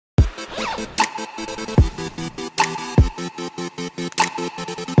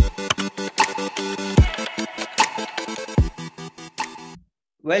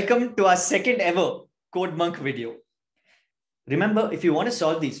Welcome to our second ever CodeMonk video. Remember, if you want to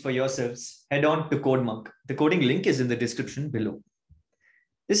solve these for yourselves, head on to CodeMonk. The coding link is in the description below.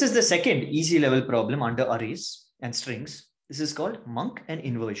 This is the second easy level problem under arrays and strings. This is called Monk and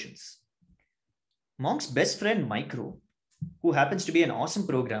Inversions. Monk's best friend Micro, who happens to be an awesome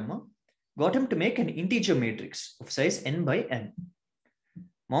programmer, got him to make an integer matrix of size n by n.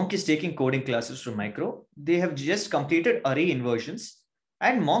 Monk is taking coding classes from Micro. They have just completed array inversions.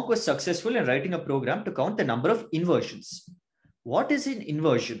 And Monk was successful in writing a program to count the number of inversions. What is an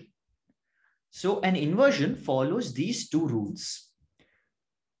inversion? So an inversion follows these two rules.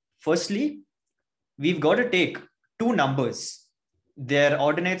 Firstly, we've got to take two numbers. Their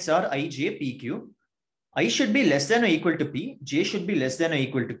ordinates are I, j, p, q. I should be less than or equal to p, j should be less than or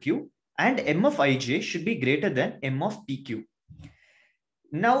equal to q, and m of ij should be greater than m of pq.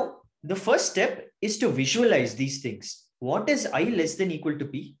 Now, the first step is to visualize these things. What is I less than equal to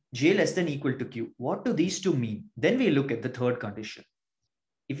p, j less than equal to q? What do these two mean? Then we look at the third condition.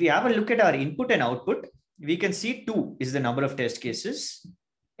 If we have a look at our input and output, we can see 2 is the number of test cases.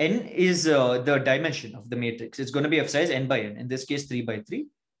 N is the dimension of the matrix. It's going to be of size n by n, in this case 3 by 3,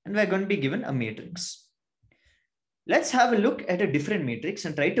 and we're going to be given a matrix. Let's have a look at a different matrix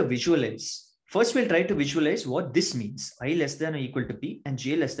and try to visualize. First, we'll try to visualize what this means. I less than or equal to p and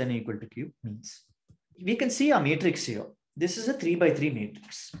j less than or equal to q means. We can see our matrix here. This is a 3 by 3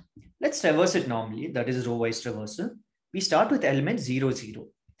 matrix. Let's traverse it normally, that is row-wise traversal. We start with element 0, 0.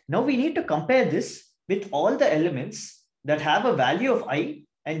 Now we need to compare this with all the elements that have a value of I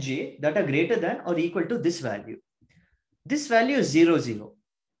and j that are greater than or equal to this value. This value is 0, 0.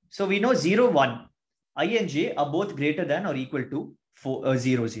 So we know 0, 1. I and j are both greater than or equal to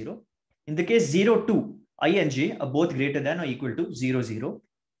 0, 0. In the case 0, 2, I and j are both greater than or equal to 0, 0.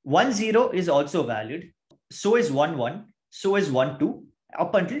 1, 0 is also valid. So is 1, 1. So is 1, 2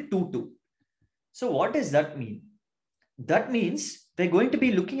 up until 2, 2. So what does that mean? That means we're going to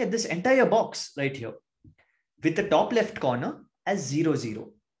be looking at this entire box right here with the top left corner as 0,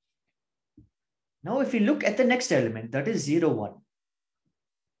 0. Now, if we look at the next element, that is 0, 1.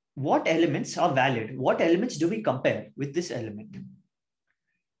 What elements are valid? What elements do we compare with this element?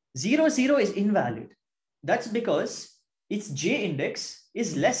 0, 0 is invalid. That's because its j index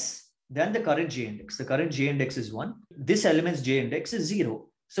is less than the current j index. The current j index is 1. This element's j index is 0.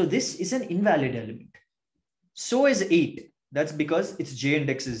 So this is an invalid element. So is 8. That's because its j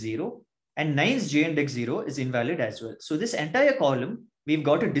index is 0. And 9's j index 0 is invalid as well. So this entire column, we've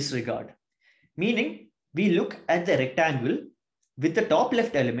got to disregard. Meaning, we look at the rectangle with the top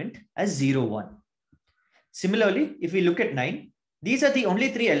left element as 0, 1. Similarly, if we look at 9, these are the only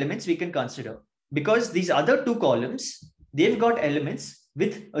 3 elements we can consider. Because these other 2 columns, they've got elements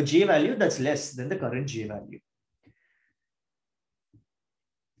with a j value that's less than the current j value.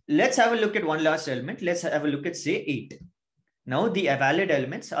 Let's have a look at one last element. Let's have a look at, say, 8. Now, the valid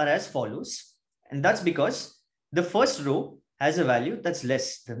elements are as follows. And that's because the first row has a value that's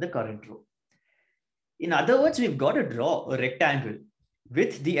less than the current row. In other words, we've got to draw a rectangle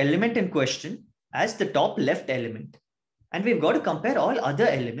with the element in question as the top left element. And we've got to compare all other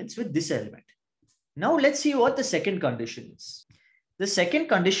elements with this element. Now, let's see what the second condition is. The second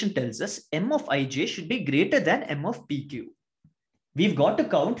condition tells us m of ij should be greater than m of pq. We've got to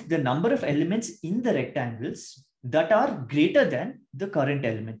count the number of elements in the rectangles that are greater than the current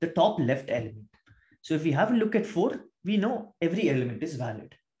element, the top left element. So if we have a look at 4, we know every element is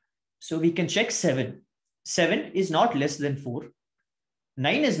valid. So we can check 7. 7 is not less than 4.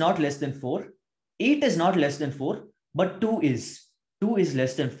 9 is not less than 4. 8 is not less than 4, but 2 is. 2 is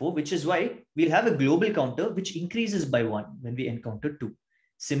less than 4, which is why we'll have a global counter which increases by 1 when we encounter 2.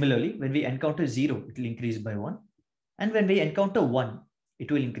 Similarly, when we encounter 0, it will increase by 1. And when we encounter 1,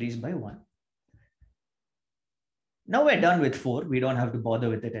 it will increase by 1. Now we're done with 4. We don't have to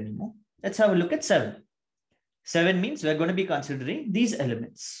bother with it anymore. Let's have a look at 7. 7 means we're going to be considering these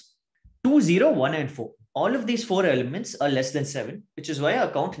elements. 2, 0, 1, and 4. All of these 4 elements are less than 7, which is why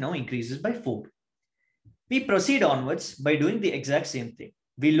our count now increases by 4. We proceed onwards by doing the exact same thing.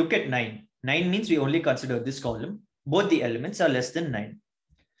 We look at 9. 9 means we only consider this column. Both the elements are less than 9.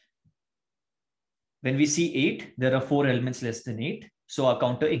 When we see 8, there are 4 elements less than 8. So our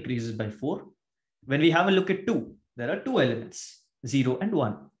counter increases by 4. When we have a look at 2, there are 2 elements, 0 and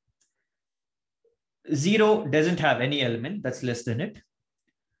 1. 0 doesn't have any element that's less than it.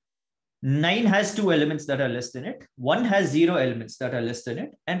 9 has 2 elements that are less than it. 1 has 0 elements that are less than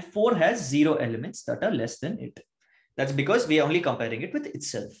it. And 4 has 0 elements that are less than it. That's because we are only comparing it with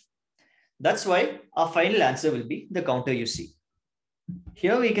itself. That's why our final answer will be the counter you see.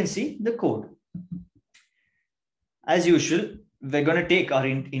 Here we can see the code. As usual, we're going to take our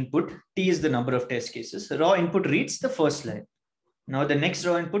input. T is the number of test cases. Raw input reads the first line. Now the next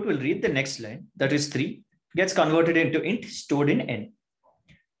raw input will read the next line, that is 3, gets converted into int, stored in n.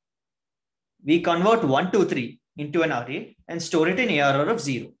 We convert 1, 2, 3 into an array and store it in ARR of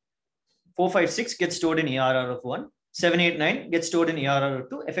 0. 4, 5, 6 gets stored in ARR of 1. 7, 8, 9 gets stored in ARR of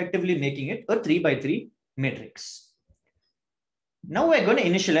 2, effectively making it a 3 by 3 matrix. Now we're going to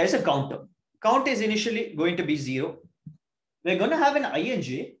initialize a counter. Count is initially going to be 0. We're going to have an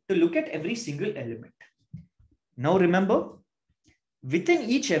ij to look at every single element. Now remember, within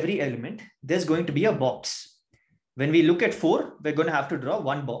every element, there's going to be a box. When we look at 4, we're going to have to draw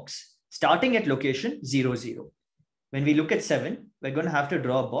one box, starting at location 0, 0. When we look at 7, we're going to have to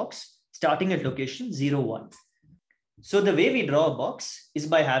draw a box, starting at location 0, 1. So the way we draw a box is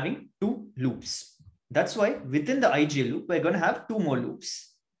by having 2 loops. That's why within the ij loop, we're going to have 2 more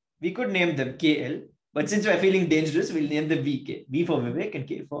loops. We could name them KL, but since we're feeling dangerous, we'll name them VK. V for Vivek and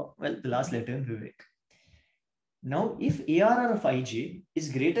K for, well, the last letter in Vivek. Now, if ARR of ij is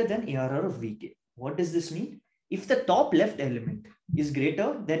greater than ARR of VK, what does this mean? If the top left element is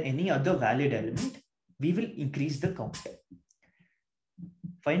greater than any other valid element, we will increase the count.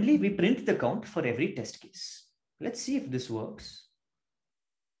 Finally, we print the count for every test case. Let's see if this works.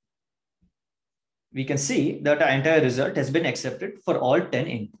 We can see that our entire result has been accepted for all 10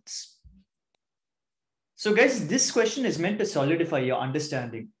 inputs. So guys, this question is meant to solidify your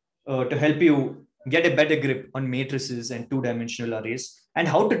understanding, to help you get a better grip on matrices and 2-dimensional arrays and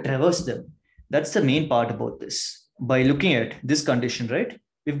how to traverse them. That's the main part about this. By looking at this condition, right?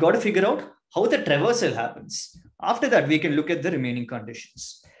 We've got to figure out how the traversal happens. After that, we can look at the remaining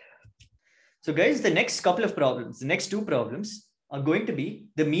conditions. So guys, the next couple of problems, the next 2 problems are going to be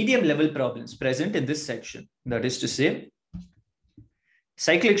the medium level problems present in this section. That is to say,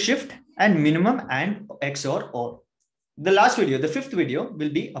 cyclic shift and minimum and XOR OR. The last video, the 5th video, will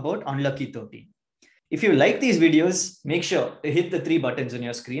be about unlucky 13. If you like these videos, make sure to hit the 3 buttons on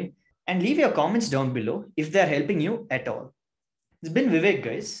your screen and leave your comments down below if they're helping you at all. It's been Vivek,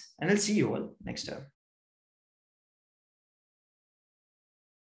 guys, and I'll see you all next time.